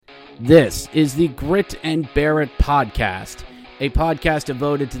This is the Grit and Bear It podcast, a podcast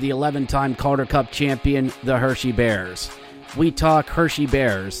devoted to the 11-time Calder Cup champion, the Hershey Bears. We talk Hershey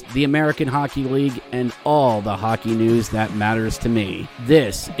Bears, the American Hockey League, and all the hockey news that matters to me.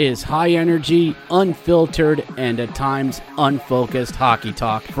 This is high energy, unfiltered, and at times unfocused hockey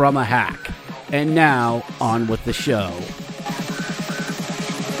talk from a hack. And now, on with the show.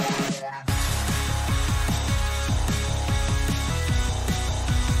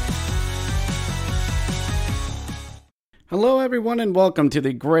 Hello, everyone, and welcome to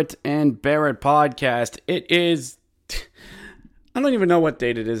the Grit and Bear It podcast. It is... I don't even know what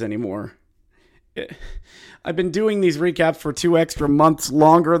date it is anymore. I've been doing these recaps for 2 extra months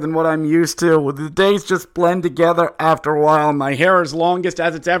longer than what I'm used to. The days just blend together after a while. My hair is longest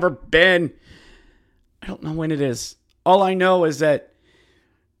as it's ever been. I don't know when it is. All I know is that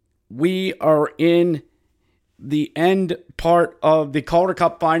we are in the end part of the Calder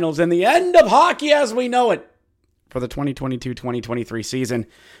Cup finals and the end of hockey as we know it for the 2022-2023 season.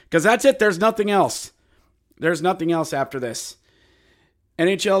 Because that's it. There's nothing else. There's nothing else after this.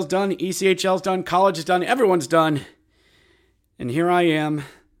 NHL's done, ECHL's done, college is done, everyone's done. And here I am,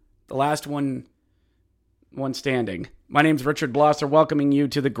 the last one standing. My name's Richard Blosser, welcoming you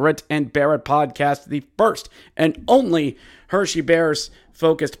to the Grit and Bear It podcast, the first and only Hershey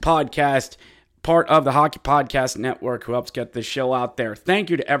Bears-focused podcast, part of the Hockey Podcast Network, who helps get this show out there. Thank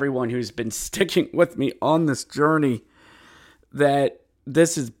you to everyone who's been sticking with me on this journey that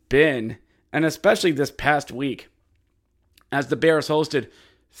this has been, and especially this past week, as the Bears hosted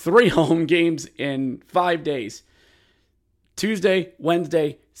 3 home games in 5 days. Tuesday,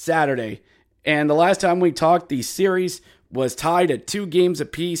 Wednesday, Saturday. And the last time we talked, the series was tied at 2 games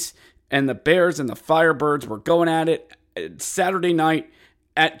apiece, and the Bears and the Firebirds were going at it Saturday night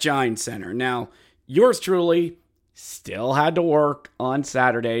at Giants Center. Now, yours truly still had to work on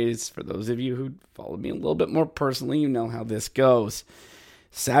Saturdays. For those of you who follow me a little bit more personally, you know how this goes.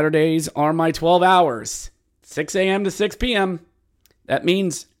 Saturdays are my 12 hours, 6 a.m. to 6 p.m. That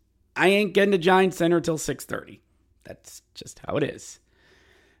means I ain't getting to Giants Center till 6:30. That's just how it is.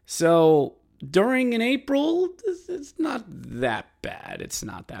 So during in April, it's not that bad. It's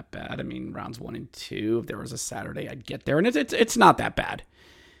not that bad. I mean, rounds 1 and 2, if there was a Saturday, I'd get there, and it's not that bad.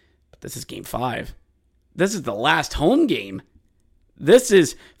 But this is game 5. This is the last home game.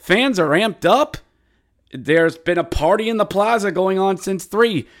 Fans are amped up. There's been a party in the plaza going on since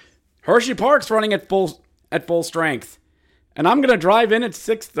 3. Hershey Park's running at full strength. And I'm going to drive in at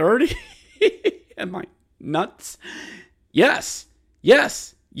 6:30? Am I nuts? Yes,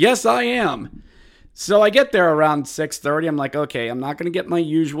 I am. So I get there around 6:30. I'm like, okay, I'm not going to get my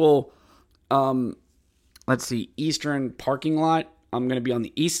usual, eastern parking lot. I'm going to be on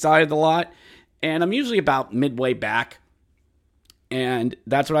the east side of the lot. And I'm usually about midway back. And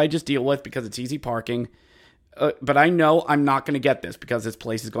that's what I just deal with because it's easy parking. But I know I'm not going to get this because this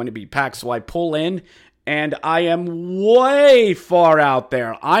place is going to be packed. So I pull in, and I am way far out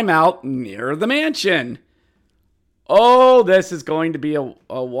there. I'm out near the mansion. Oh, this is going to be a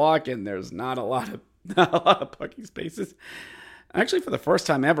walk-in. There's not a lot of parking spaces. Actually, for the first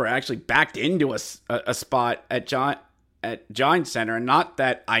time ever, I actually backed into a spot at Giants Center. And not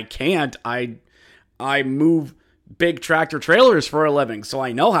that I can't. I move big tractor trailers for a living, so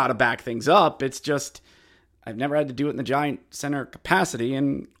I know how to back things up. It's just I've never had to do it in the Giant Center capacity,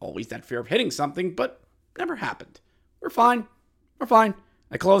 and always that fear of hitting something, but never happened. We're fine.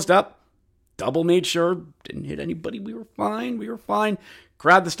 I closed up, double made sure, didn't hit anybody. We were fine.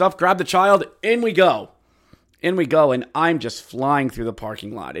 Grab the stuff, grab the child, in we go, and I'm just flying through the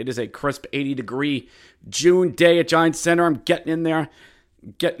parking lot. It is a crisp 80-degree June day at Giant Center. I'm getting in there,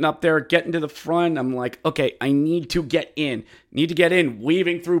 getting up there, getting to the front. I'm like, okay, I need to get in,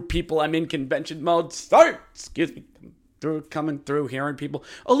 weaving through people. I'm in convention mode. Coming through, hearing people.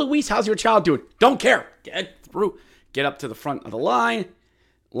 Oh, Luis, how's your child doing? Don't care. Get through. Get up to the front of the line.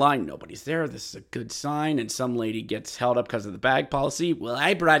 Nobody's there. This is a good sign. And some lady gets held up because of the bag policy. Well,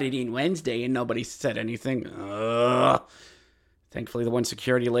 I brought it in Wednesday and nobody said anything. Thankfully, the one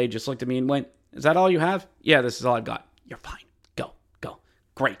security lady just looked at me and went, is that all you have? Yeah, this is all I've got. You're fine. Go.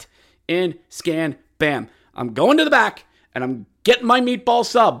 Great. In, scan, bam. I'm going to the back and I'm getting my meatball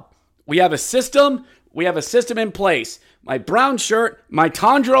sub. We have a system in place. My brown shirt, my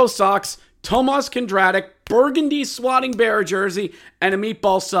Tondro socks, Tomas Kondratic, burgundy swatting bear jersey, and a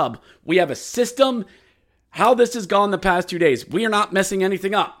meatball sub. We have a system. How this has gone the past 2 days. We are not messing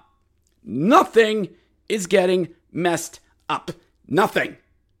anything up. Nothing is getting messed up. Nothing.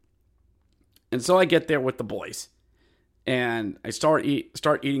 And so I get there with the boys. And I start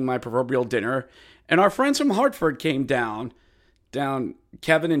eating my proverbial dinner. And our friends from Hartford came down down.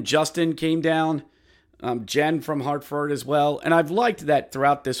 Kevin and Justin came down. Jen from Hartford as well. And I've liked that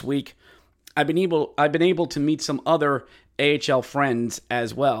throughout this week. I've been able to meet some other AHL friends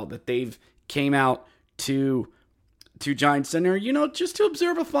as well, that they've came out to Giant Center, just to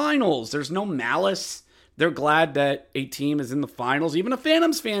observe a finals. There's no malice. They're glad that a team is in the finals. Even a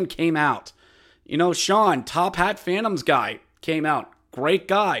Phantoms fan came out. Sean, Top Hat Phantoms guy, came out. Great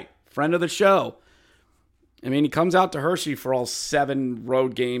guy, friend of the show. I mean, he comes out to Hershey for all 7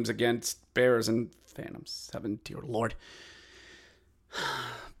 road games against Bears and Phantoms. 7, dear Lord.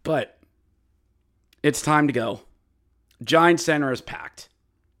 But it's time to go. Giant Center is packed.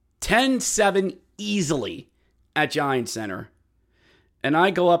 10-7 easily at Giant Center. And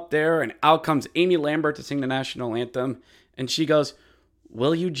I go up there, and out comes Amy Lambert to sing the national anthem. And she goes,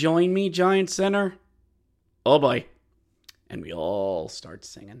 "Will you join me, Giant Center?" Oh boy. And we all start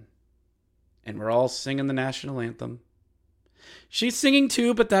singing. And we're all singing the national anthem. She's singing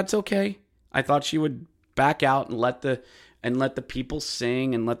too, but that's okay. I thought she would back out and let the people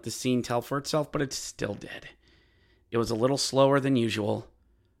sing and let the scene tell for itself, but it still did. It was a little slower than usual,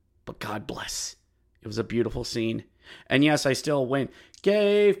 but God bless. It was a beautiful scene. And yes, I still went,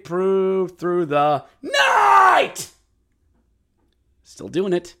 "Gave proof through the night." Still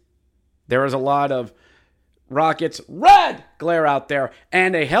doing it. There was a lot of Rockets red glare out there,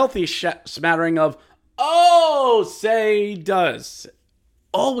 and a healthy smattering of "oh, say does."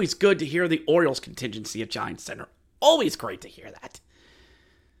 Always good to hear the Orioles contingency at Giant Center. Always great to hear that.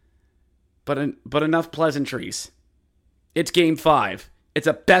 But enough pleasantries. It's Game 5. It's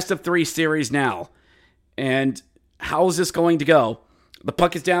a best-of-3 series now. And how is this going to go? The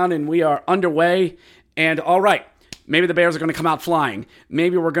puck is down, and we are underway. And all right, maybe the Bears are going to come out flying.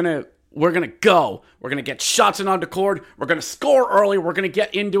 Maybe we're going to go. We're going to get shots in on the court. We're going to score early. We're going to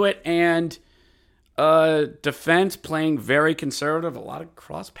get into it. And defense playing very conservative. A lot of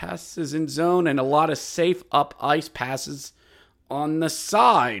cross passes in zone and a lot of safe up ice passes on the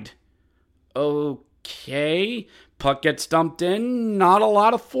side. Okay. Puck gets dumped in. Not a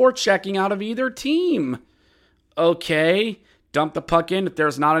lot of forechecking out of either team. Okay. Dump the puck in. If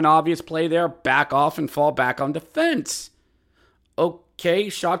there's not an obvious play there, back off and fall back on defense. Okay.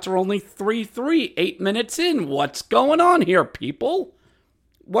 Shots are only 3-3. 8 minutes in. What's going on here, people?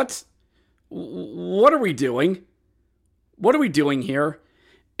 What are we doing? What are we doing here?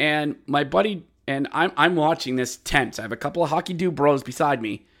 And my buddy, and I'm watching this tense. I have a couple of hockey dude bros beside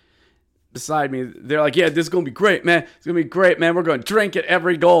me. They're like, "Yeah, this is going to be great, man. It's going to be great, man. We're going to drink at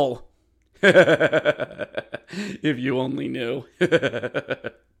every goal." If you only knew.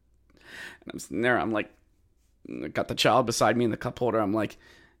 And I'm sitting there, I'm like, I got the child beside me in the cup holder. I'm like,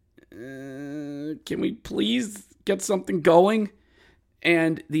 can we please get something going?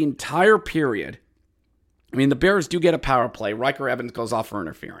 And the entire period, I mean, the Bears do get a power play. Riker Evans goes off for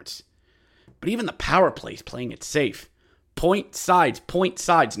interference. But even the power play is playing it safe. Point sides,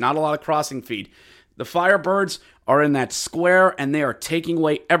 not a lot of crossing feed. The Firebirds are in that square, and they are taking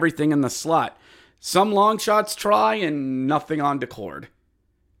away everything in the slot. Some long shots try, and nothing on Decord.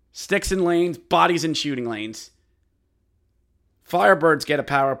 Sticks in lanes, bodies in shooting lanes. Firebirds get a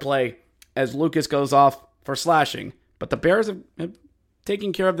power play as Lucas goes off for slashing. But the Bears have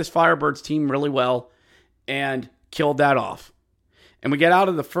taken care of this Firebirds team really well and killed that off. And we get out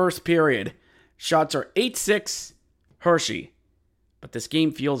of the first period. Shots are 8-6 Hershey. But this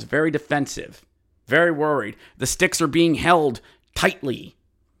game feels very defensive. Very worried. The sticks are being held tightly.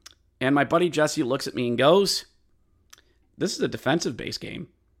 And my buddy Jesse looks at me and goes, "This is a defensive-based game.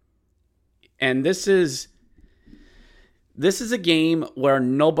 And this is a game where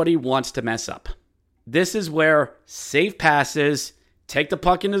nobody wants to mess up. This is where safe passes, take the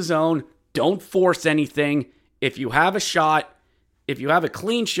puck in the zone, don't force anything. If you have a shot, if you have a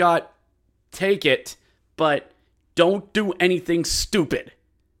clean shot, take it, but don't do anything stupid."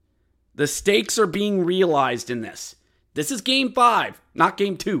 The stakes are being realized in this. This is Game 5, not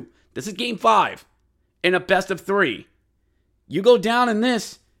Game 2. This is Game 5 in a best of 3. You go down in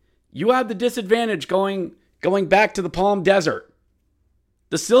this, you have the disadvantage going back to the Palm Desert.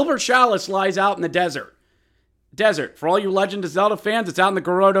 The Silver Chalice lies out in the desert. For all you Legend of Zelda fans, it's out in the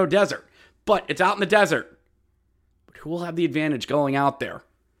Gerudo Desert. But it's out in the desert. But who will have the advantage going out there?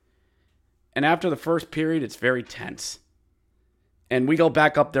 And after the first period, it's very tense. And we go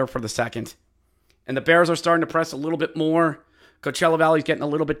back up there for the second. And the Bears are starting to press a little bit more. Coachella Valley's getting a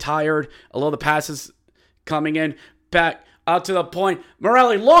little bit tired. Although the passes coming in. Back out to the point.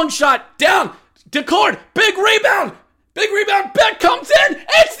 Morelli, long shot, down. Decord, big rebound. Beck comes in.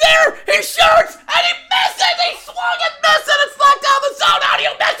 It's there. He shoots. And he misses. He swung and missed it. It's knocked down the zone. How do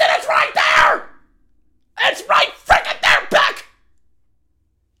you miss it? It's right there. It's right freaking there, Beck.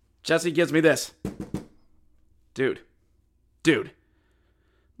 Jesse gives me this. Dude.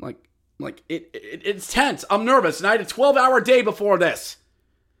 It's tense. I'm nervous. And I had a 12-hour day before this.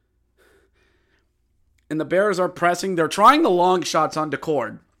 And the Bears are pressing. They're trying the long shots on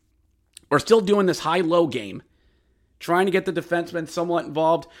DeCord. We're still doing this high-low game. Trying to get the defensemen somewhat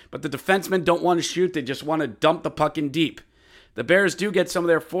involved. But the defensemen don't want to shoot. They just want to dump the puck in deep. The Bears do get some of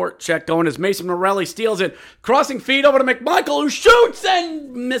their forecheck going as Mason Morelli steals it. Crossing feed over to McMichael, who shoots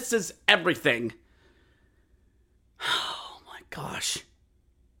and misses everything. Oh my gosh.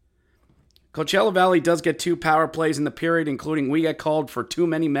 Coachella Valley does get 2 power plays in the period, including we get called for too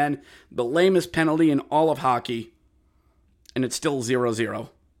many men, the lamest penalty in all of hockey, and it's still 0-0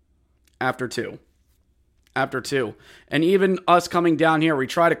 after 2. And even us coming down here, we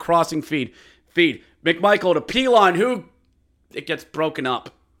tried a crossing feed. McMichael to Pilon, who it gets broken up.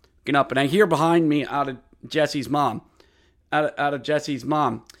 And I hear behind me out of Jesse's mom.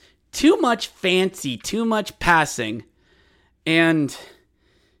 Too much fancy, too much passing. And,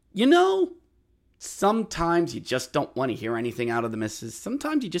 sometimes you just don't want to hear anything out of the misses.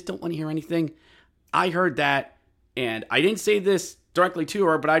 Sometimes you just don't want to hear anything. I heard that, and I didn't say this directly to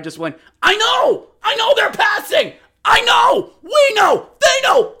her, but I just went, I know they're passing. I know, we know, they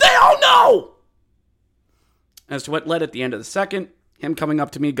all know. As to what led at the end of the second, him coming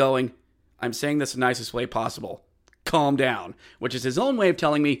up to me going, I'm saying this the nicest way possible. Calm down, which is his own way of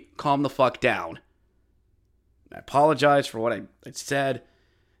telling me, calm the fuck down. I apologize for what I said.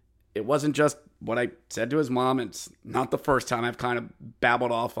 It wasn't just what I said to his mom. It's not the first time I've kind of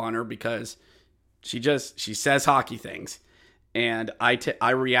babbled off on her because she says hockey things. And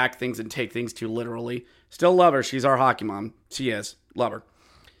I react things and take things too literally. Still love her. She's our hockey mom. She is. Love her.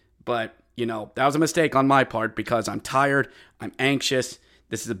 But, that was a mistake on my part because I'm tired. I'm anxious.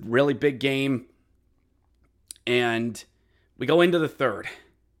 This is a really big game. And we go into the third.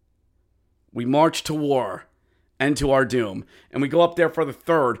 We march to war and to our doom. And we go up there for the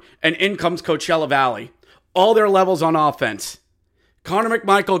third. And in comes Coachella Valley. All their levels on offense. Connor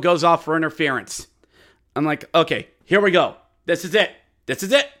McMichael goes off for interference. I'm like, okay, here we go. This is it.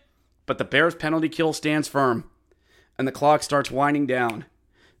 But the Bears penalty kill stands firm. And the clock starts winding down.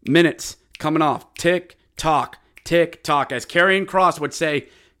 Minutes coming off. Tick, tock, tick, tock. As Karrion Kross would say,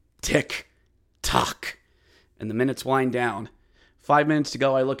 tick, tock. And the minutes wind down. 5 minutes to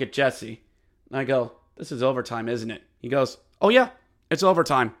go, I look at Jesse. And I go, this is overtime, isn't it? He goes, oh yeah, it's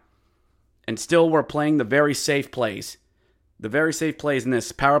overtime. And still we're playing the very safe plays. The very safe plays in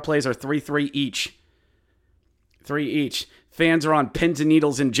this. Power plays are 3-3 each. 3 each. Fans are on pins and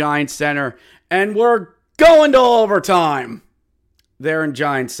needles in Giants Center. And we're going to overtime. There in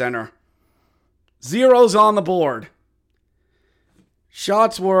Giants Center. Zeros on the board.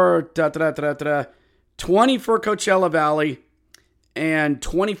 Shots were 20 for Coachella Valley and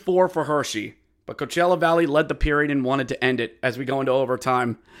 24 for Hershey. But Coachella Valley led the period and wanted to end it as we go into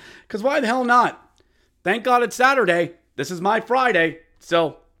overtime. Because why the hell not? Thank God it's Saturday. This is my Friday.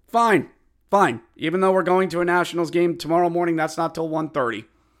 So, fine. Even though we're going to a Nationals game tomorrow morning, that's not till 1:30.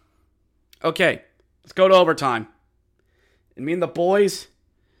 Okay, let's go to overtime. And me and the boys,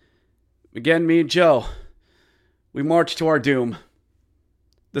 again, me and Joe, we march to our doom.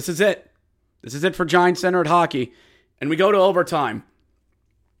 This is it. This is it for Giants-centered hockey. And we go to overtime.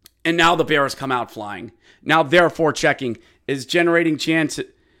 And now the Bears come out flying. Now their forechecking is generating chances.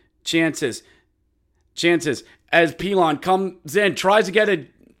 As Pilon comes in, tries to get a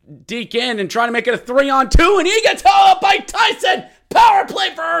deke in and trying to make it a 3-on-2, and he gets hauled up by Tyson. Power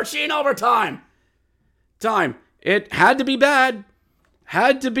play for Hershey in overtime. It had to be bad.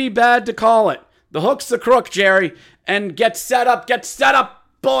 Had to be bad to call it. The hook's the crook, Jerry. And get set up,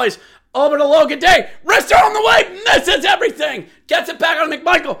 boys. Over to Logan Day. Wrister on the way. Misses everything. Gets it back on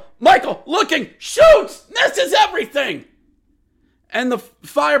McMichael. Michael looking. Shoots. Misses everything. And the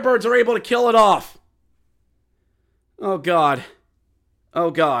Firebirds are able to kill it off. Oh, God.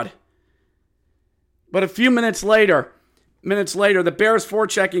 But a few minutes later, the Bears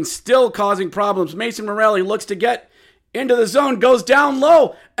forechecking still causing problems. Mason Morelli looks to get into the zone, goes down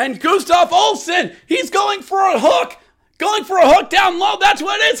low, and Gustav Olsen, he's going for a hook. Down low. That's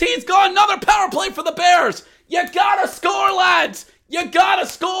what it is. He's got another power play for the Bears. You gotta score, lads. You gotta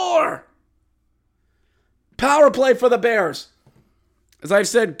score. Power play for the Bears. As I've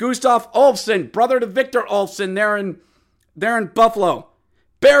said, Gustav Olsen, brother to Victor Olsen, they're in Buffalo.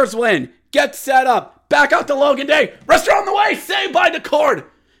 Bears win. Get set up. Back out to Logan Day. Wrister on the way. Saved by the cord.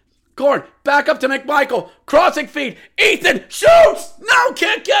 Back up to McMichael. Crossing feed. Ethan shoots. No,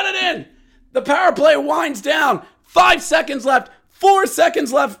 can't get it in. The power play winds down. 5 seconds left. 4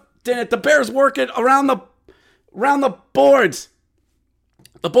 seconds left in it. The Bears work it around the boards.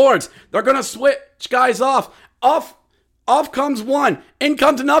 The boards, they're going to switch guys off. Off comes one. In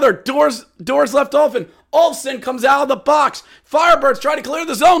comes another. Doors left open. Olsen comes out of the box. Firebirds try to clear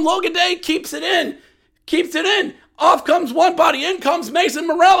the zone. Logan Day keeps it in. Off comes one body. In comes Mason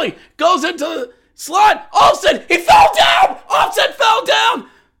Morelli. Goes into the slot. Olsen, he fell down. Olsen fell down.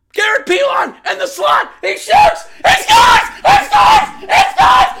 Garrett Pilon in the slot. He shoots. He scores. He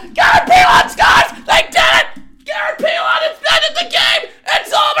scores. Garrett Pilon scores. They did it. Garrett Pilon has ended the game.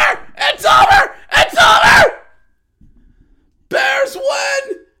 It's over. Bears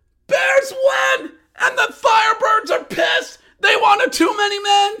win. And the Firebirds are pissed. They wanted too many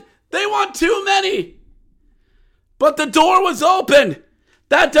men. They want too many. But the door was open.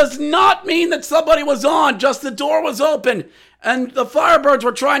 That does not mean that somebody was on. Just the door was open. And the Firebirds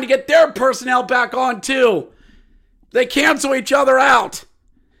were trying to get their personnel back on too. They cancel each other out.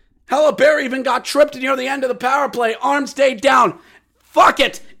 Bear even got tripped near the end of the power play. Arm stayed down. Fuck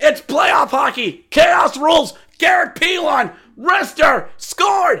it. It's playoff hockey. Chaos rules. Garrett Pilon, wrister,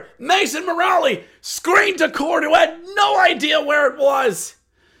 scored. Mason Morelli, screen to Cord, who had no idea where it was.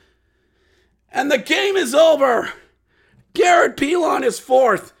 And the game is over. Garrett Pilon is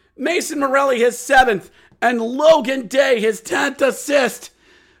 4th. Mason Morelli his 7th. And Logan Day his 10th assist.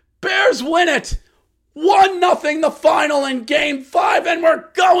 Bears win it. 1-0 the final in Game 5, and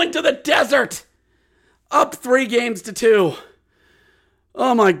we're going to the desert. Up 3-2.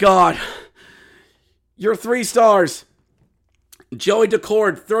 Oh my God. Your 3 stars. Joey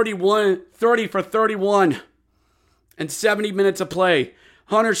Decord, 30 for 31 and 70 minutes of play.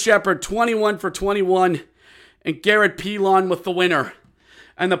 Hunter Shepard, 21 for 21. And Garrett Pilon with the winner.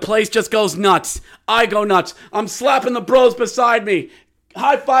 And the place just goes nuts. I go nuts. I'm slapping the bros beside me.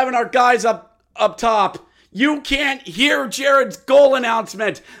 High-fiving our guys up top. You can't hear Jared's goal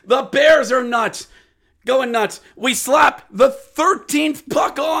announcement. The Bears are nuts. Going nuts. We slap the 13th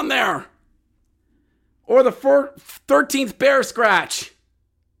puck on there. Or the 13th Bear scratch.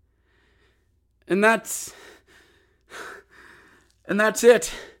 And that's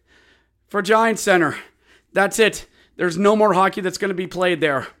it for Giants Center. That's it. There's no more hockey that's going to be played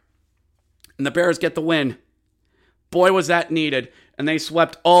there. And the Bears get the win. Boy, was that needed. And they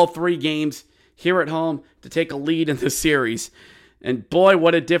swept all 3 games here at home to take a lead in the series. And boy,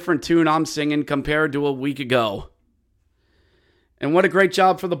 what a different tune I'm singing compared to a week ago. And what a great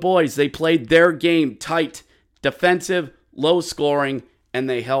job for the boys. They played their game tight, defensive, low scoring, and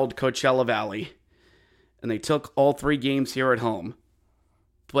they held Coachella Valley. And they took all 3 games here at home.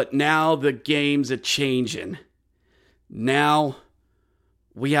 But now the game's a-changing. Now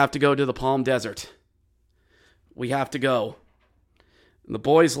we have to go to the Palm Desert. We have to go. And the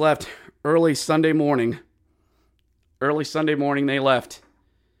boys left early Sunday morning. Early Sunday morning they left.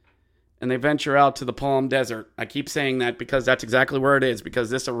 And they venture out to the Palm Desert. I keep saying that because that's exactly where it is. Because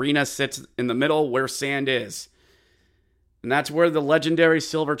this arena sits in the middle where sand is. And that's where the legendary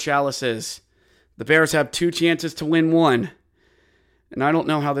Silver Chalice is. The Bears have 2 chances to win 1. And I don't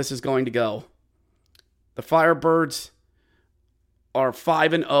know how this is going to go. The Firebirds are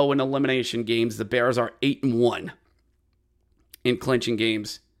 5-0 in elimination games. The Bears are 8-1 in clinching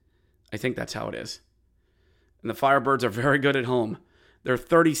games. I think that's how it is. And the Firebirds are very good at home. They're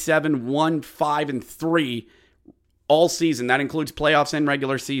 37-1-5-3 all season. That includes playoffs and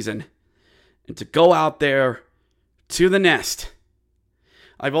regular season. And to go out there to the nest.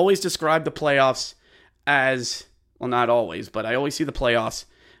 I've always described the playoffs as, well, not always, but I always see the playoffs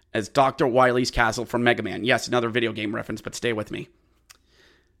as Dr. Wily's castle from Mega Man. Yes, another video game reference, but stay with me.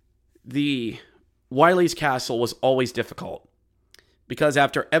 The Wily's castle was always difficult. Because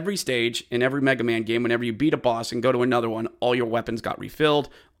after every stage in every Mega Man game, whenever you beat a boss and go to another one, all your weapons got refilled,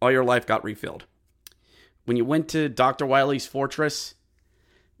 all your life got refilled. When you went to Dr. Wily's fortress,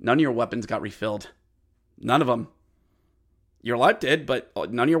 none of your weapons got refilled. None of them. Your life did, but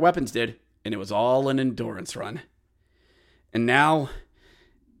none of your weapons did. And it was all an endurance run. And now,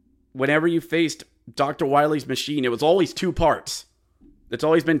 whenever you faced Dr. Wily's machine, it was always 2 parts. It's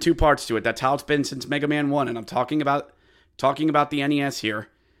always been 2 parts to it. That's how it's been since Mega Man 1. And I'm talking about the NES here.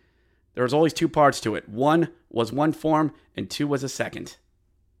 There was always 2 parts to it. 1 was one form, and 2 was a second.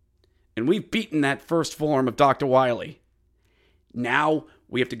 And we've beaten that first form of Dr. Wily. Now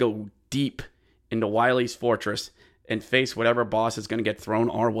we have to go deep into Wily's fortress and face whatever boss is going to get thrown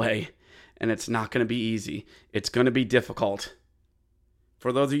our way. And it's not going to be easy. It's going to be difficult.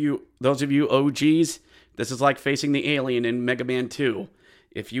 For those of you OGs, this is like facing the alien in Mega Man 2.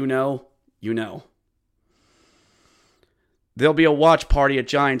 If you know, you know. There'll be a watch party at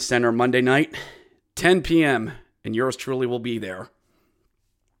Giants Center Monday night, 10 p.m., and yours truly will be there.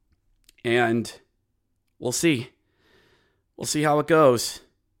 And we'll see. We'll see how it goes.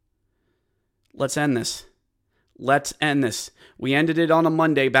 Let's end this. Let's end this. We ended it on a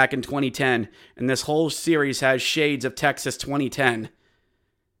Monday back in 2010, and this whole series has shades of Texas 2010.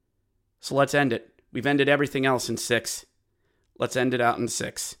 So let's end it. We've ended everything else in 6. Let's end it out in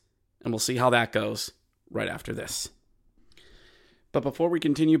 6, and we'll see how that goes right after this. But before we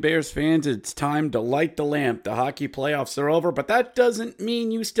continue, Bears fans, it's time to light the lamp. The hockey playoffs are over, but that doesn't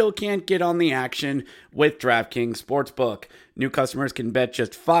mean you still can't get on the action with DraftKings Sportsbook. New customers can bet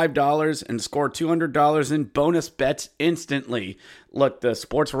just $5 and score $200 in bonus bets instantly. Look, the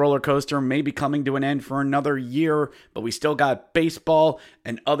sports roller coaster may be coming to an end for another year, but we still got baseball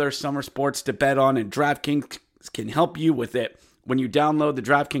and other summer sports to bet on, and DraftKings can help you with it. When you download the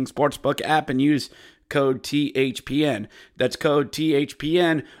DraftKings Sportsbook app and use code THPN. That's code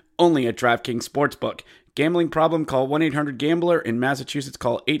THPN only at DraftKings Sportsbook. Gambling problem? Call 1-800-GAMBLER. In Massachusetts,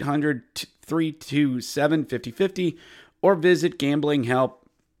 call 800-327-5050 or visit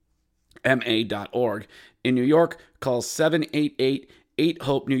gamblinghelpma.org. In New York, call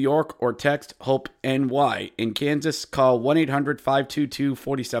 788-8-HOPE-NEW YORK or text HOPE-NY. In Kansas, call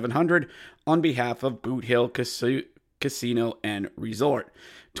 1-800-522-4700 on behalf of Boot Hill Casino and Resort.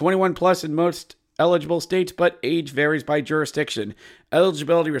 21 plus in most eligible states, but age varies by jurisdiction.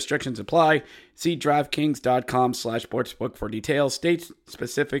 Eligibility restrictions apply. See DraftKings.com/sportsbook for details.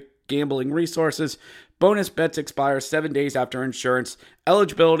 State-specific gambling resources. Bonus bets expire 7 days after insurance.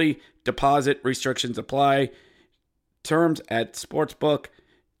 Eligibility, deposit restrictions apply. Terms at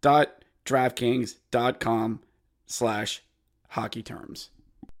sportsbook.draftkings.com/hockey terms.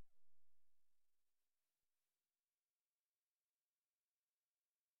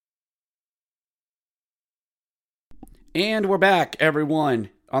 And we're back, everyone,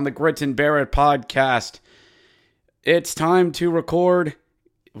 on the Grit and Barrett podcast. It's time to record,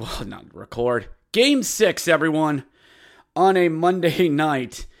 Game 6, everyone, on a Monday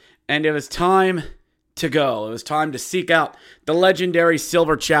night. And it was time to go. It was time to seek out the legendary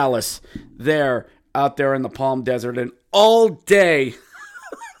Silver Chalice out there in the Palm Desert. And all day,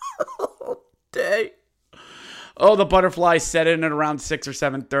 the butterfly set in at around 6 or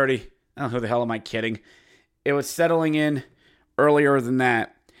 7:30. Oh, who the hell am I kidding? It was settling in earlier than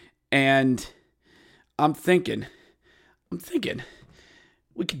that. And I'm thinking, we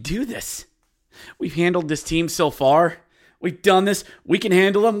could do this. We've handled this team so far. We've done this. We can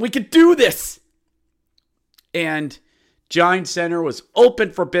handle them. We could do this. And Giant Center was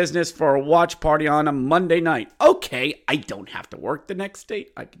open for business for a watch party on a Monday night. Okay, I don't have to work the next day.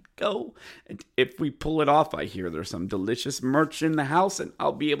 I can go. And if we pull it off, I hear there's some delicious merch in the house, and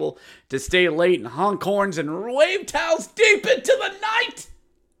I'll be able to stay late and honk horns and wave towels deep into the night.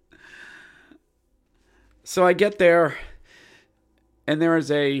 So I get there, and there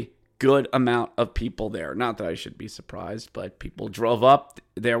is a good amount of people there. Not that I should be surprised, but people drove up.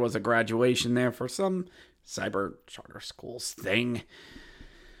 There was a graduation there for some cyber charter schools thing.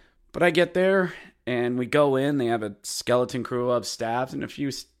 But I get there and we go in. They have a skeleton crew of staff and a few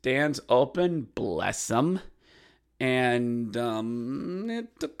stands open. Bless them. And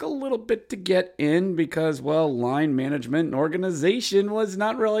it took a little bit to get in because, well, line management and organization was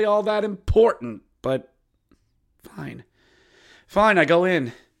not really all that important. But fine. I go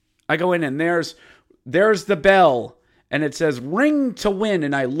in and there's the bell. And it says, ring to win.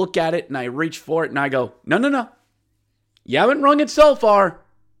 And I look at it and I reach for it and I go, no. You haven't rung it so far.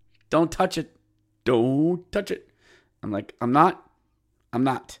 Don't touch it. Don't touch it. I'm like, I'm not.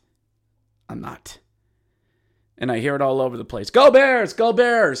 And I hear it all over the place. Go Bears, go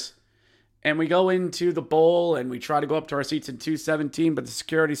Bears. And we go into the bowl and we try to go up to our seats in 217. But the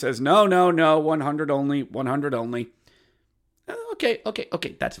security says, no, 100 only, 100 only. Okay,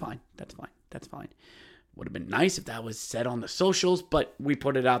 that's fine. Would have been nice if that was said on the socials, but we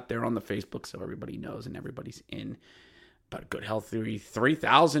put it out there on the Facebook so everybody knows and everybody's in. About a good healthy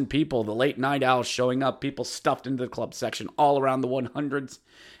 3,000 people, the late night owls showing up, people stuffed into the club section all around the 100s,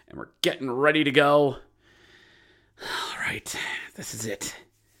 and we're getting ready to go. All right, this is it.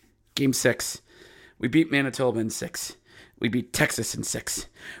 Game 6. We beat Manitoba in 6. We beat Texas in 6.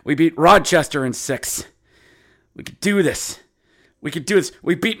 We beat Rochester in 6. We could do this.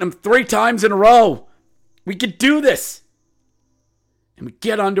 We've beaten them 3 times in a row. We could do this. And we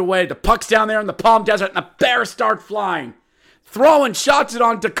get underway. The puck's down there in the Palm Desert, and the Bears start flying. Throwing shots it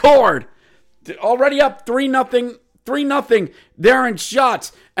on Decord. Already up 3-0. 3-0. They're in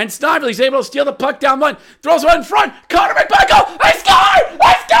shots. And Snively's able to steal the puck down one. Throws one in front. Connor McMichael. I scored!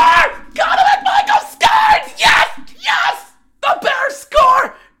 Connor McMichael scores! Yes! The Bears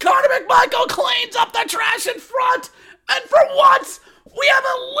score! Connor McMichael cleans up the trash in front. And for once, we have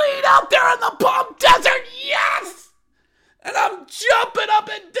a lead out there in the Palm Desert. Yes! And I'm jumping up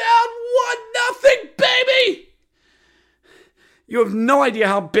and down You have no idea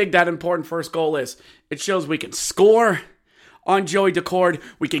how big that important first goal is. It shows we can score on Joey Decord.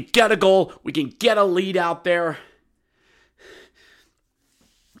 We can get a goal. We can get a lead out there.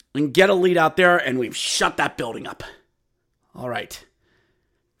 And we've shut that building up. All right.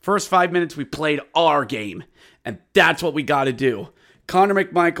 First 5 minutes, we played our game. And that's what we got to do. Connor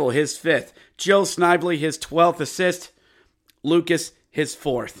McMichael, his 5th. Joe Snively, his 12th assist. Lucas, his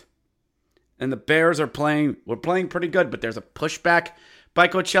 4th. And the Bears we're playing pretty good, but there's a pushback by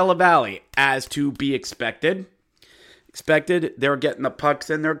Coachella Valley, as to be expected. They're getting the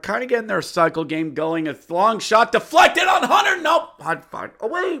pucks in. They're kind of getting their cycle game going. A long shot deflected on Hunter. Nope. Hot fire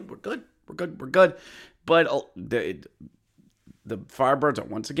away. We're good. But the Firebirds are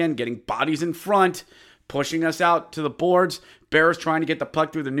once again getting bodies in front, pushing us out to the boards. Bears trying to get the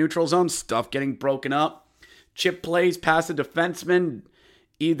puck through the neutral zone. Stuff getting broken up. Chip plays past the defenseman.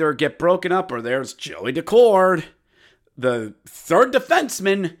 Either get broken up or there's Joey Decord, the 3rd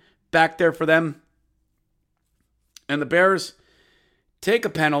defenseman back there for them. And the Bears take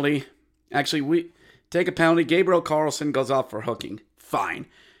a penalty. Actually, we take a penalty. Gabriel Carlson goes off for hooking. Fine.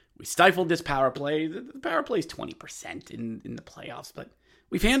 We stifled this power play. The power play is 20% in the playoffs, but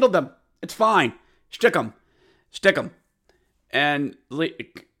we've handled them. It's fine. Stick them. And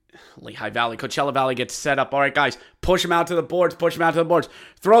Lehigh Valley, Coachella Valley gets set up. All right, guys, push him out to the boards.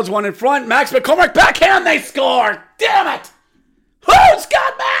 Throws one in front. Max McCormick, backhand, they score. Damn it. Who's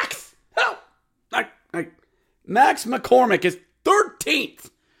got Max? Oh, Max McCormick is 13th.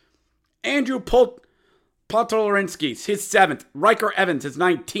 Andrew Potolorinsky's his 7th. Riker Evans is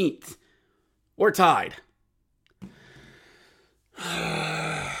 19th. We're tied.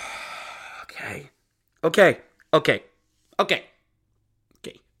 Okay.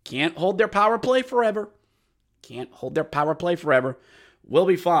 Can't hold their power play forever. We'll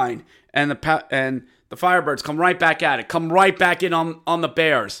be fine. And the Firebirds come right back at it. Come right back in on the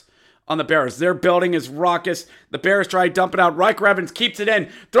Bears. Their building is raucous. The Bears try to dump it out. Riker Evans keeps it in.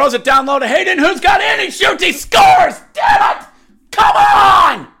 Throws it down low to Hayden, who's got in. He shoots. He scores. Damn it. Come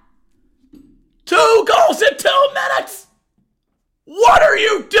on. 2 goals in 2 minutes. What are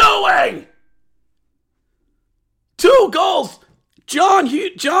you doing? 2 goals. John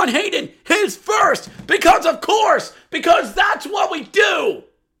Hayden, his first. Because that's what we do.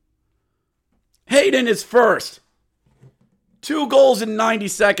 Hayden is first. 2 goals in 90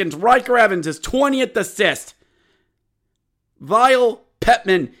 seconds. Riker Evans, his 20th assist. Vile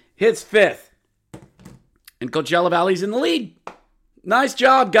Petman, his 5th. And Coachella Valley's in the lead. Nice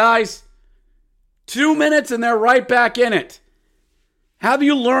job, guys. 2 minutes and they're right back in it. Have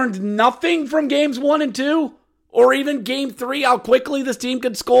you learned nothing from games 1 and 2? Or even game 3, how quickly this team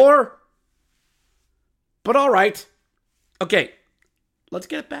could score? But all right. Okay, let's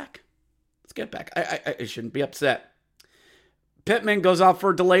get back. I shouldn't be upset. Pittman goes off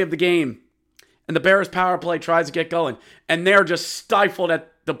for a delay of the game. And the Bears power play tries to get going. And they're just stifled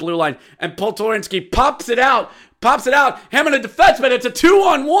at the blue line. And Poltorinsky pops it out. Him and a defenseman. It's a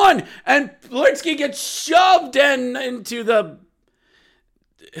 2-on-1. And Polinsky gets shoved into the...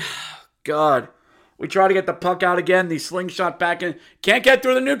 God. We try to get the puck out again. The slingshot back in. Can't get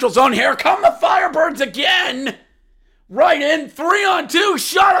through the neutral zone. Here come the Firebirds again. Right in. 3-on-2.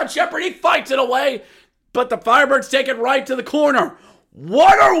 Shot on Shepard. He fights it away. But the Firebirds take it right to the corner.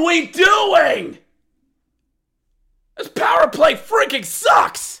 What are we doing? This power play freaking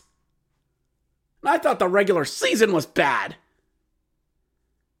sucks. And I thought the regular season was bad.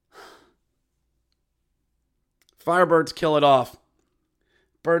 Firebirds kill it off.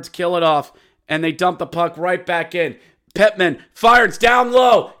 And they dump the puck right back in. Pittman fires down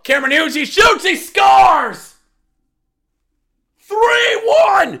low. Cameron Hughes, he shoots, he scores!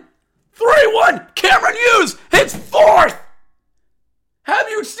 3-1! Cameron Hughes hits 4th! Have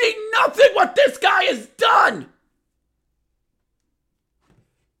you seen nothing what this guy has done?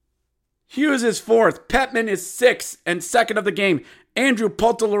 Hughes is 4th. Petman is 6th and 2nd of the game. Andrew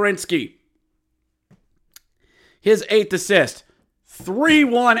Potolorinsky, his 8th assist.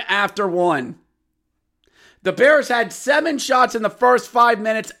 3-1 after 1. The Bears had 7 shots in the first 5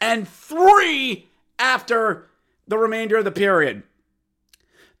 minutes and 3 after the remainder of the period.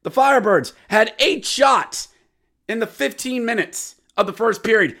 The Firebirds had 8 shots in the 15 minutes of the first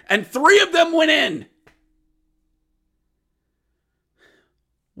period, and 3 of them went in.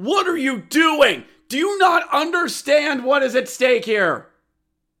 What are you doing? Do you not understand what is at stake here?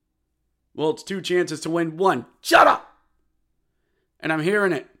 Well, it's 2 chances to win 1. Shut up! And I'm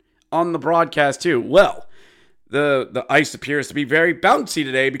hearing it on the broadcast too. Well, the ice appears to be very bouncy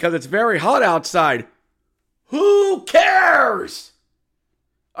today because it's very hot outside. Who cares?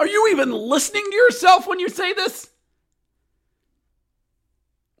 Are you even listening to yourself when you say this?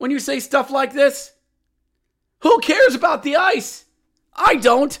 when you say stuff like this? Who cares about the ice? I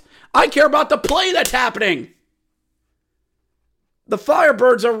don't. I care about the play that's happening. The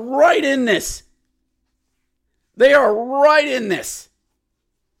Firebirds are right in this. They are right in this.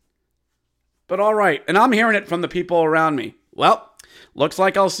 But all right, and I'm hearing it from the people around me. Well, looks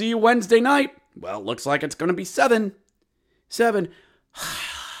like I'll see you Wednesday night. Well, looks like it's going to be 7.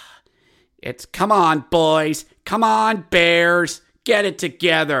 It's, come on, boys. Come on, Bears. Get it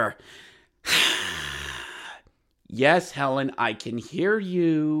together. Yes, Helen, I can hear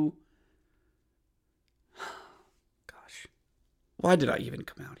you. Gosh, why did I even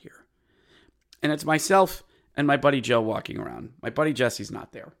come out here? And it's myself and my buddy Joe walking around. My buddy Jesse's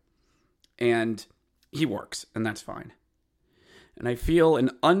not there. And he works, and that's fine. And I feel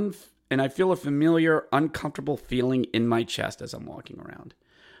a familiar, uncomfortable feeling in my chest as I'm walking around.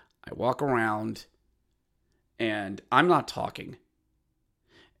 I walk around, and I'm not talking.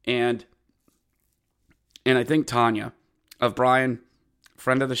 And I think Tanya, of Brian,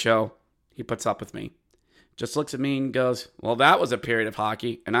 friend of the show, he puts up with me, just looks at me and goes, well, that was a period of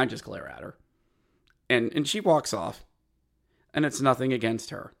hockey. And I just glare at her. And she walks off. And it's nothing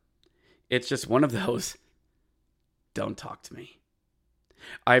against her. It's just one of those, don't talk to me.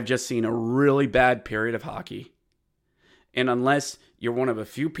 I've just seen a really bad period of hockey. And unless you're one of a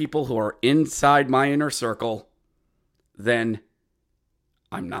few people who are inside my inner circle, then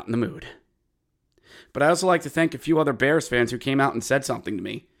I'm not in the mood. But I also like to thank a few other Bears fans who came out and said something to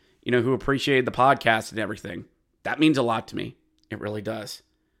me, who appreciated the podcast and everything. That means a lot to me. It really does.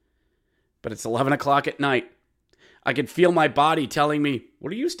 But it's 11 o'clock at night. I can feel my body telling me,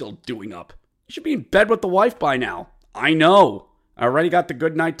 what are you still doing up? You should be in bed with the wife by now. I know. I already got the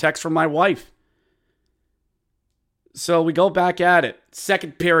good night text from my wife. So we go back at it.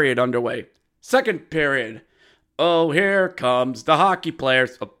 Second period underway. Second period. Oh, here comes the hockey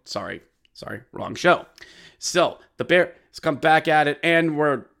players. Oh, sorry, wrong show. So the Bears come back at it, and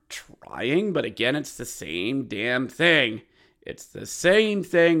we're trying, but again, it's the same damn thing. It's the same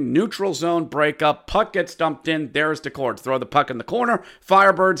thing. Neutral zone breakup. Puck gets dumped in. There's Decord. Throw the puck in the corner.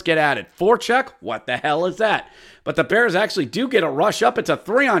 Firebirds get at it. Forecheck? What the hell is that? But the Bears actually do get a rush up. It's a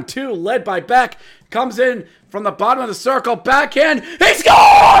 3-on-2 led by Beck. Comes in from the bottom of the circle. Backhand. He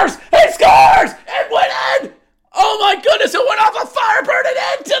scores! He scores! It went in! Oh my goodness, it went off a Firebird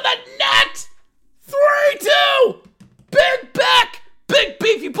and into the net! 3-2! Big Beck! Big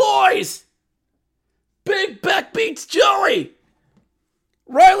beefy boys! Big Beck beats Joey.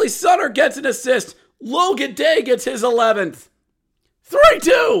 Riley Sutter gets an assist. Logan Day gets his 11th.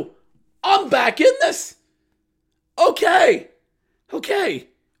 3-2. I'm back in this. Okay.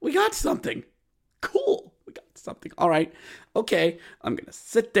 We got something. Cool. We got something. All right. Okay. I'm going to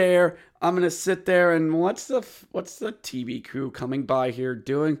sit there. And what's the TV crew coming by here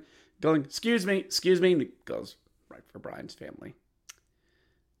doing? Going, excuse me. And it goes right for Brian's family.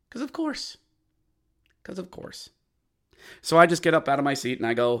 Because of course. So I just get up out of my seat and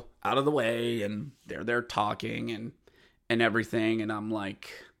I go out of the way, and they're there talking and everything. And I'm like,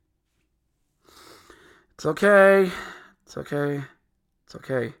 it's okay.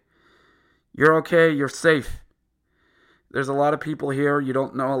 You're okay. You're safe. There's a lot of people here. You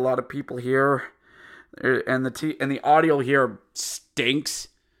don't know a lot of people here. And the audio here stinks.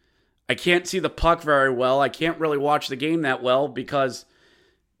 I can't see the puck very well. I can't really watch the game that well because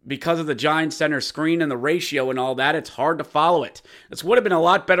of the giant center screen and the ratio and all that. It's hard to follow it. This would have been a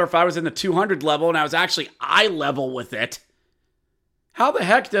lot better if I was in the 200 level and I was actually eye level with it. How the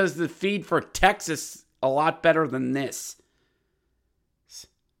heck does the feed for Texas a lot better than this?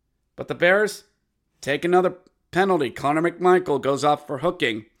 But the Bears take another penalty. Connor McMichael goes off for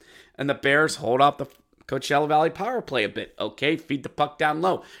hooking, and the Bears hold off the Coachella Valley power play a bit. Okay, feed the puck down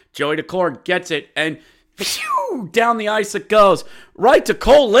low. Joey Decord gets it, and phew, down the ice it goes. Right to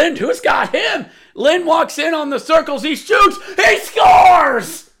Cole Lind. Who's got him? Lind walks in on the circles. He shoots. He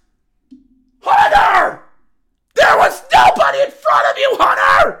scores! Hunter! There was nobody in front of you,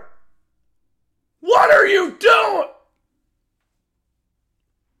 Hunter! What are you doing?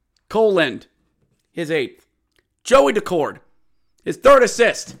 Cole Lind, his 8th. Joey Decord, his 3rd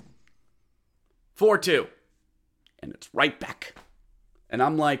assist. 4-2. And it's right back. And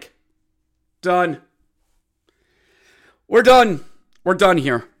I'm like, done. We're done. We're done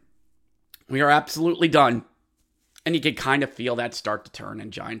here. We are absolutely done. And you can kind of feel that start to turn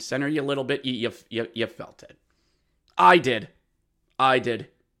in Giants Center a little bit. You felt it. I did. And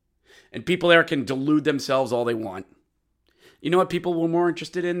people there can delude themselves all they want. You know what people were more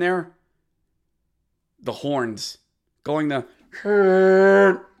interested in there? The horns. Going the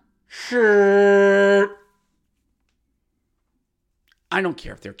shit. I I don't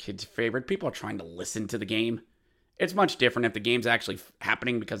care if their kid's favorite. People are trying to listen to the game. It's much different if the game's actually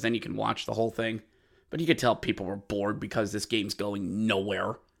happening because then you can watch the whole thing. But you could tell people were bored because this game's going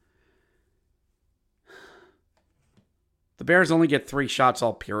nowhere. The Bears only get 3 shots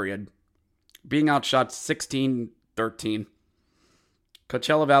all period. Being outshot 16-13.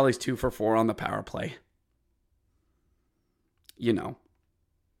 Coachella Valley's 2 for 4 on the power play. You know.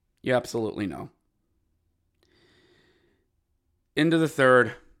 You absolutely know. Into the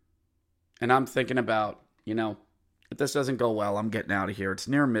third. And I'm thinking about, if this doesn't go well, I'm getting out of here. It's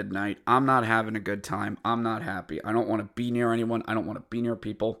near midnight. I'm not having a good time. I'm not happy. I don't want to be near anyone. I don't want to be near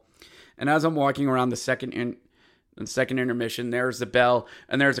people. And as I'm walking around the second intermission, there's the bell,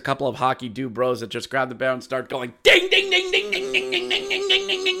 and there's a couple of hockey dude bros that just grab the bell and start going ding, ding, ding, ding, ding, ding, ding, ding, ding, ding,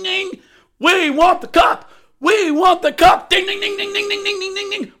 ding, ding, ding. We want the cup. We want the cup. Ding, ding, ding, ding, ding, ding, ding, ding, ding,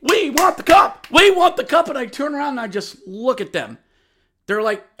 ding. We want the cup. We want the cup. And I turn around and I just look at them. They're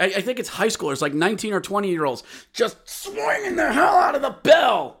like, I think it's high schoolers, like 19 or 20-year-olds, just swinging the hell out of the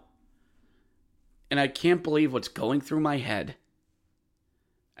bell. And I can't believe what's going through my head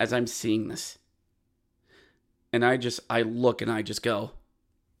as I'm seeing this. And I look and I just go,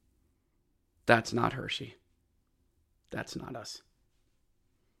 that's not Hershey. That's not us.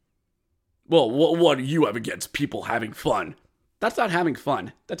 Well, what do you have against people having fun? That's not having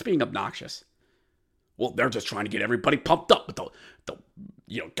fun. That's being obnoxious. Well, they're just trying to get everybody pumped up with the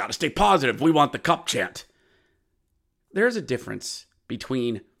gotta stay positive. We want the cup chant. There's a difference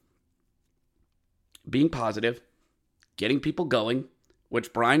between being positive, getting people going,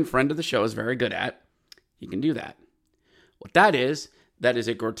 which Brian, friend of the show, is very good at. He can do that. What that is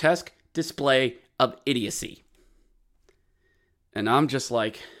a grotesque display of idiocy. And I'm just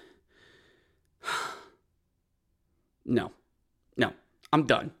like, no, I'm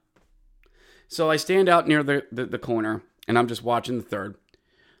done. So I stand out near the corner, and I'm just watching the third.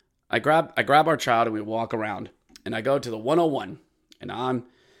 I grab our child, and we walk around. And I go to the 101, and I'm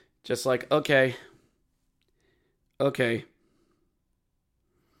just like, okay.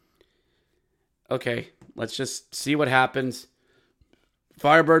 Let's just see what happens.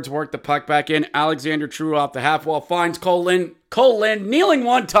 Firebirds work the puck back in. Alexander True off the half wall finds Cole Lind. Cole Lind, kneeling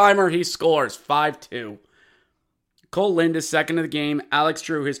one-timer, he scores 5-2. Cole Lind is second of the game. Alex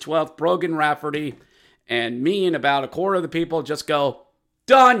True, his 12th. Brogan Rafferty and me and about a quarter of the people just go,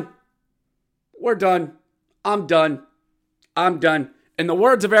 done. We're done. I'm done. In the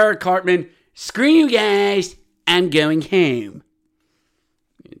words of Eric Cartman, screw you guys. I'm going home.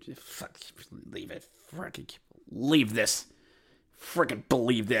 Fuck, leave it. Leave this. Freaking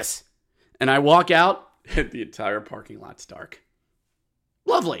believe this. And I walk out, and the entire parking lot's dark.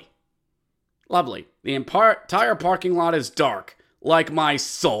 Lovely. The entire parking lot is dark, like my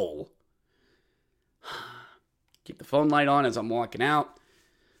soul. Keep the phone light on as I'm walking out.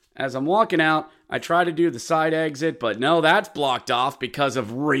 I try to do the side exit, but no, that's blocked off because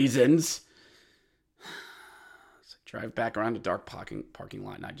of reasons. So I drive back around the dark parking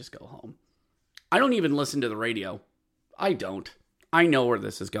lot, and I just go home. I don't even listen to the radio. I don't. I know where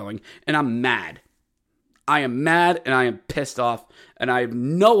this is going, and I'm mad. I am mad, and I am pissed off, and I have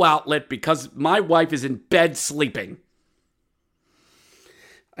no outlet because my wife is in bed sleeping.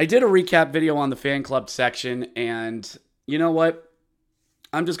 I did a recap video on the fan club section, and you know what?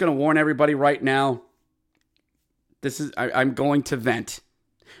 I'm just going to warn everybody right now. I'm going to vent.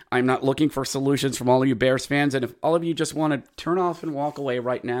 I'm not looking for solutions from all of you Bears fans, and if all of you just want to turn off and walk away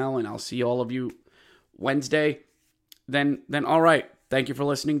right now, and I'll see all of you Wednesday, then all right. Thank you for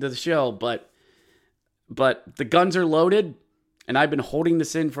listening to the show, but the guns are loaded, and I've been holding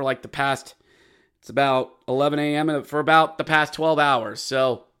this in for like it's about 11 a.m. for about the past 12 hours.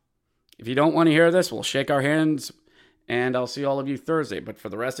 So if you don't want to hear this, we'll shake our hands, and I'll see all of you Thursday. But for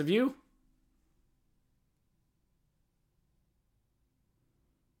the rest of you,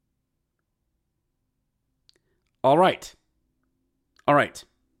 all right.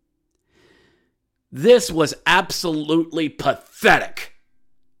 This was absolutely pathetic.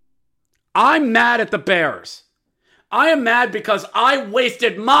 I'm mad at the Bears. I am mad because I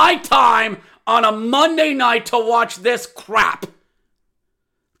wasted my time on a Monday night to watch this crap.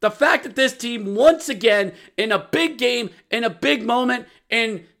 The fact that this team, once again, in a big game, in a big moment,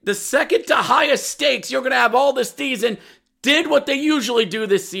 in the second to highest stakes you're going to have all this season, did what they usually do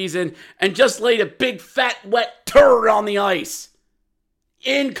this season and just laid a big, fat, wet turd on the ice.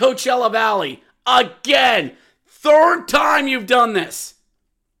 In Coachella Valley. Again. Third time you've done this.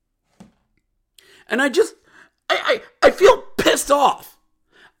 And I feel pissed off.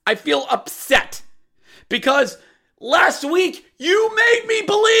 I feel upset. Because last week, you made me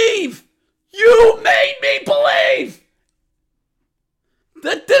believe.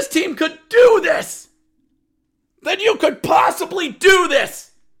 we do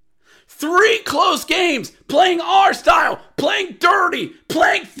this? 3 close games, playing our style, playing dirty,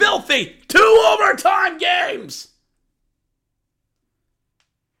 playing filthy, 2 overtime games.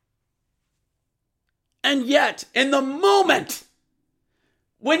 And yet, in the moment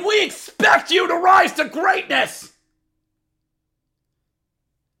when we expect you to rise to greatness,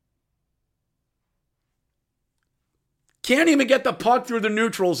 can't even get the puck through the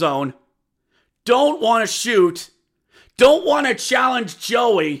neutral zone, don't want to shoot, don't want to challenge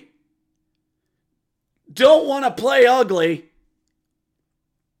Joey, don't want to play ugly.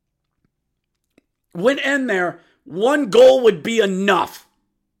 Went in there, 1 goal would be enough.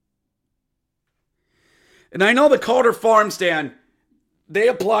 And I know the Calder Farm stand, they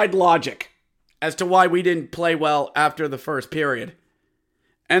applied logic as to why we didn't play well after the first period.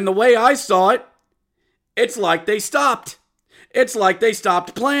 And the way I saw it, it's like they stopped. It's like they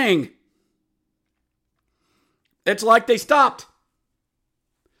stopped playing. It's like they stopped.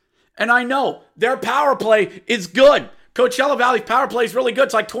 And I know their power play is good. Coachella Valley's power play is really good.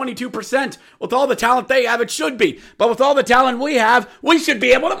 It's like 22%. With all the talent they have, it should be. But with all the talent we have, we should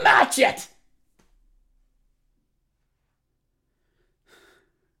be able to match it.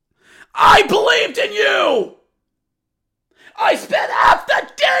 I believed in you. I spent half the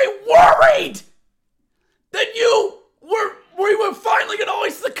day worried that we were finally going to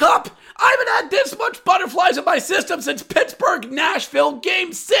hoist the cup. I haven't had this much butterflies in my system since Pittsburgh-Nashville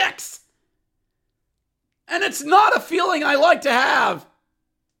Game 6. And it's not a feeling I like to have.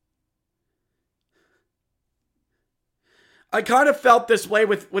 I kind of felt this way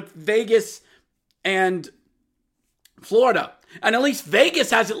with Vegas and Florida. And at least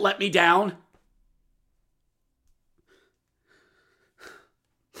Vegas hasn't let me down.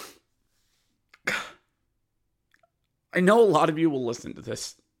 I know a lot of you will listen to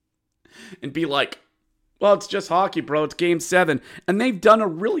this and be like, well, it's just hockey, bro. It's Game 7. And they've done a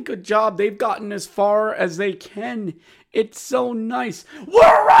really good job. They've gotten as far as they can. It's so nice.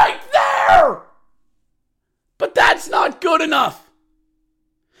 We're right there! But that's not good enough.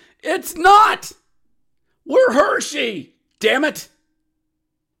 It's not. We're Hershey. Damn it.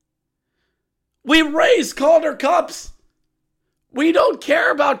 We raise Calder Cups. We don't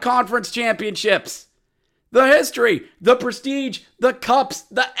care about conference championships. The history, the prestige, the cups,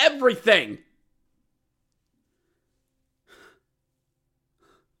 the everything.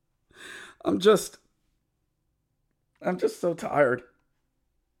 I'm just so tired.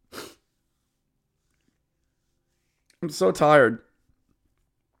 I'm so tired.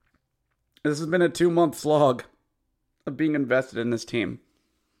 This has been a 2-month slog of being invested in this team.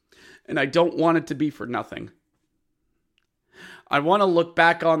 And I don't want it to be for nothing. I want to look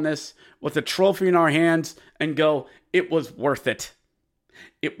back on this with a trophy in our hands and go, it was worth it.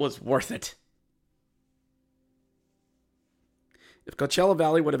 It was worth it. If Coachella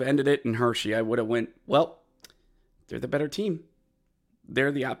Valley would have ended it in Hershey, I would have went, well, they're the better team.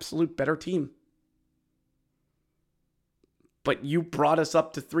 They're the absolute better team. But you brought us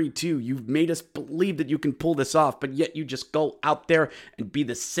up to 3-2. You've made us believe that you can pull this off, but yet you just go out there and be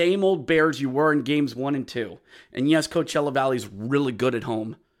the same old Bears you were in games 1 and 2. And yes, Coachella Valley's really good at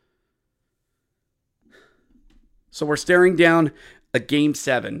home. So we're staring down a Game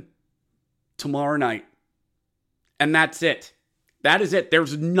 7 tomorrow night. And that's it. That is it.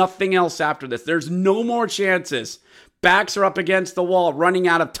 There's nothing else after this. There's no more chances. Backs are up against the wall, running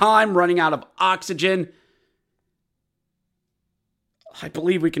out of time, running out of oxygen. I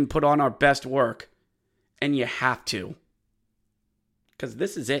believe we can put on our best work. And you have to. Because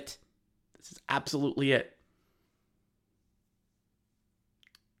this is it. This is absolutely it.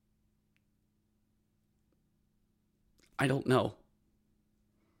 I don't know.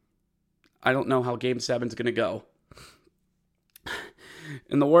 I don't know how Game 7's going to go.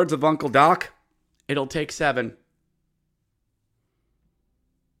 In the words of Uncle Doc, it'll take 7.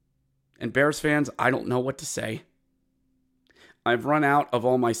 And Bears fans, I don't know what to say. I've run out of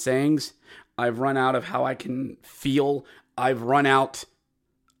all my sayings. I've run out of how I can feel. I've run out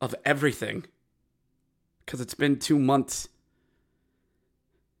of everything. Because it's been 2 months.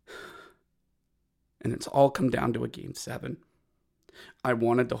 And it's all come down to a Game 7. I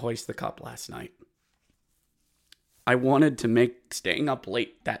wanted to hoist the cup last night. I wanted to make staying up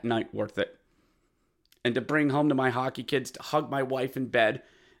late that night worth it. And to bring home to my hockey kids, to hug my wife in bed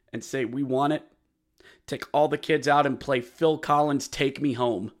and say, we want it. Take all the kids out and play Phil Collins' Take Me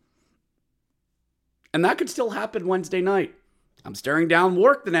Home. And that could still happen Wednesday night. I'm staring down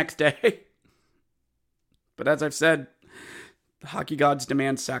work the next day. But as I've said, the hockey gods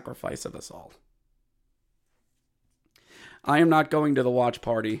demand sacrifice of us all. I am not going to the watch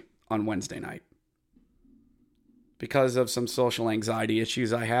party on Wednesday night. because of some social anxiety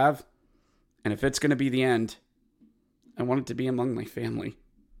issues I have. And if it's going to be the end, I want it to be among my family.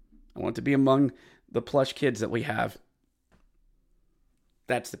 I want it to be among the plush kids that we have.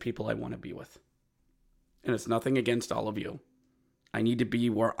 That's the people I want to be with. And it's nothing against all of you. I need to be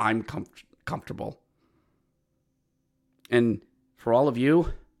where I'm comfortable. And for all of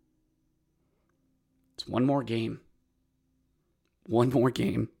you, it's one more game. One more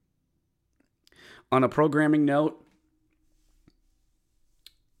game. On a programming note,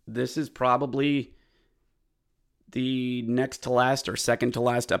 this is probably the next to last or second to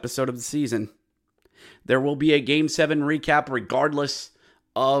last episode of the season. There will be a Game 7 recap regardless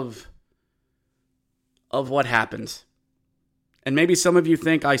of what happens. And maybe some of you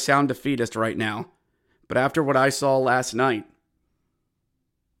think I sound defeatist right now, but after what I saw last night,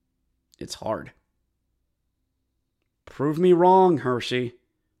 it's hard. Prove me wrong, Hershey.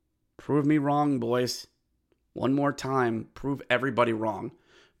 Prove me wrong, boys. One more time, prove everybody wrong.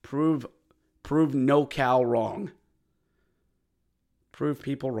 Prove no Cal wrong. Prove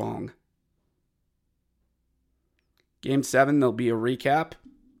people wrong. Game 7, there'll be a recap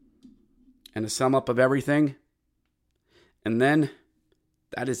and a sum up of everything. And then,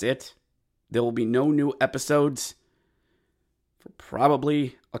 that is it. There will be no new episodes for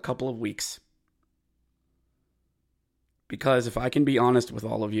probably a couple of weeks. Because if I can be honest with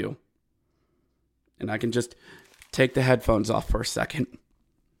all of you, and I can just take the headphones off for a second,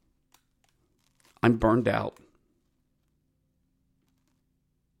 I'm burned out.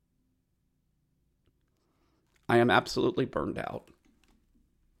 I am absolutely burned out.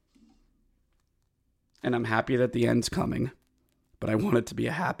 And I'm happy that the end's coming, but I want it to be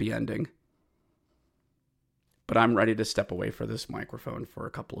a happy ending. But I'm ready to step away from this microphone for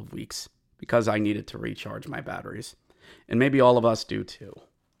a couple of weeks because I needed to recharge my batteries. And maybe all of us do too.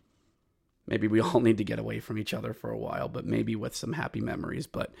 Maybe we all need to get away from each other for a while, but maybe with some happy memories.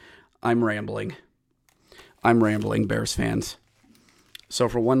 But I'm rambling. Bears fans. So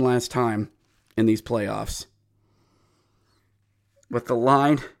for one last time in these playoffs, with the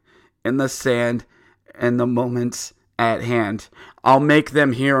line in the sand and the moments at hand, I'll make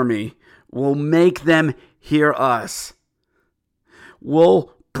them hear me. We'll make them hear us.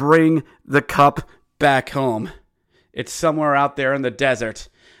 We'll bring the cup back home. It's somewhere out there in the desert.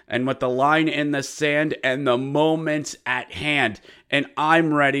 And with the line in the sand and the moments at hand. And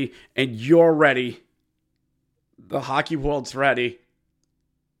I'm ready and you're ready. The hockey world's ready.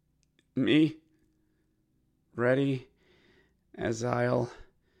 Me? Ready as I'll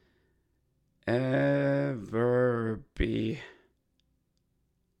ever be.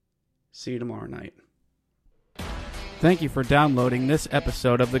 See you tomorrow night. Thank you for downloading this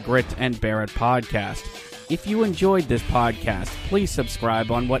episode of the Grit and Barrett podcast. If you enjoyed this podcast, please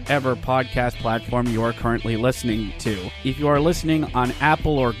subscribe on whatever podcast platform you are currently listening to. If you are listening on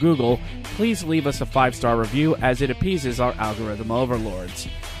Apple or Google, please leave us a 5-star review as it appeases our algorithm overlords.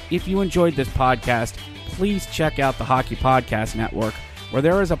 If you enjoyed this podcast, please check out the Hockey Podcast Network, where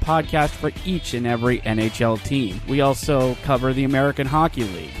there is a podcast for each and every NHL team. We also cover the American Hockey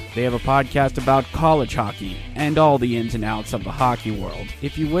League. They have a podcast about college hockey and all the ins and outs of the hockey world.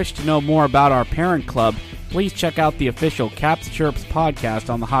 If you wish to know more about our parent club, please check out the official Caps Chirps podcast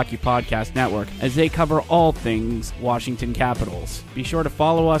on the Hockey Podcast Network, as they cover all things Washington Capitals. Be sure to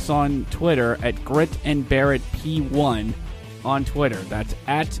follow us on Twitter at Grit and Barrett P1 on Twitter. That's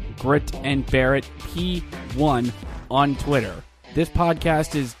at Grit and Barrett P1 on Twitter. This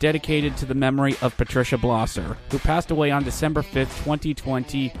podcast is dedicated to the memory of Patricia Blosser, who passed away on December 5th,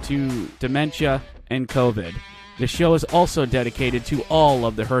 2020 to dementia and COVID. The show is also dedicated to all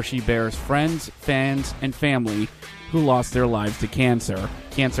of the Hershey Bears friends, fans, and family who lost their lives to cancer.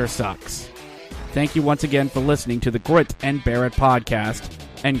 Cancer sucks. Thank you once again for listening to the Grit and Barrett podcast,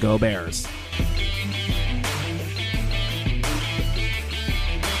 and go Bears.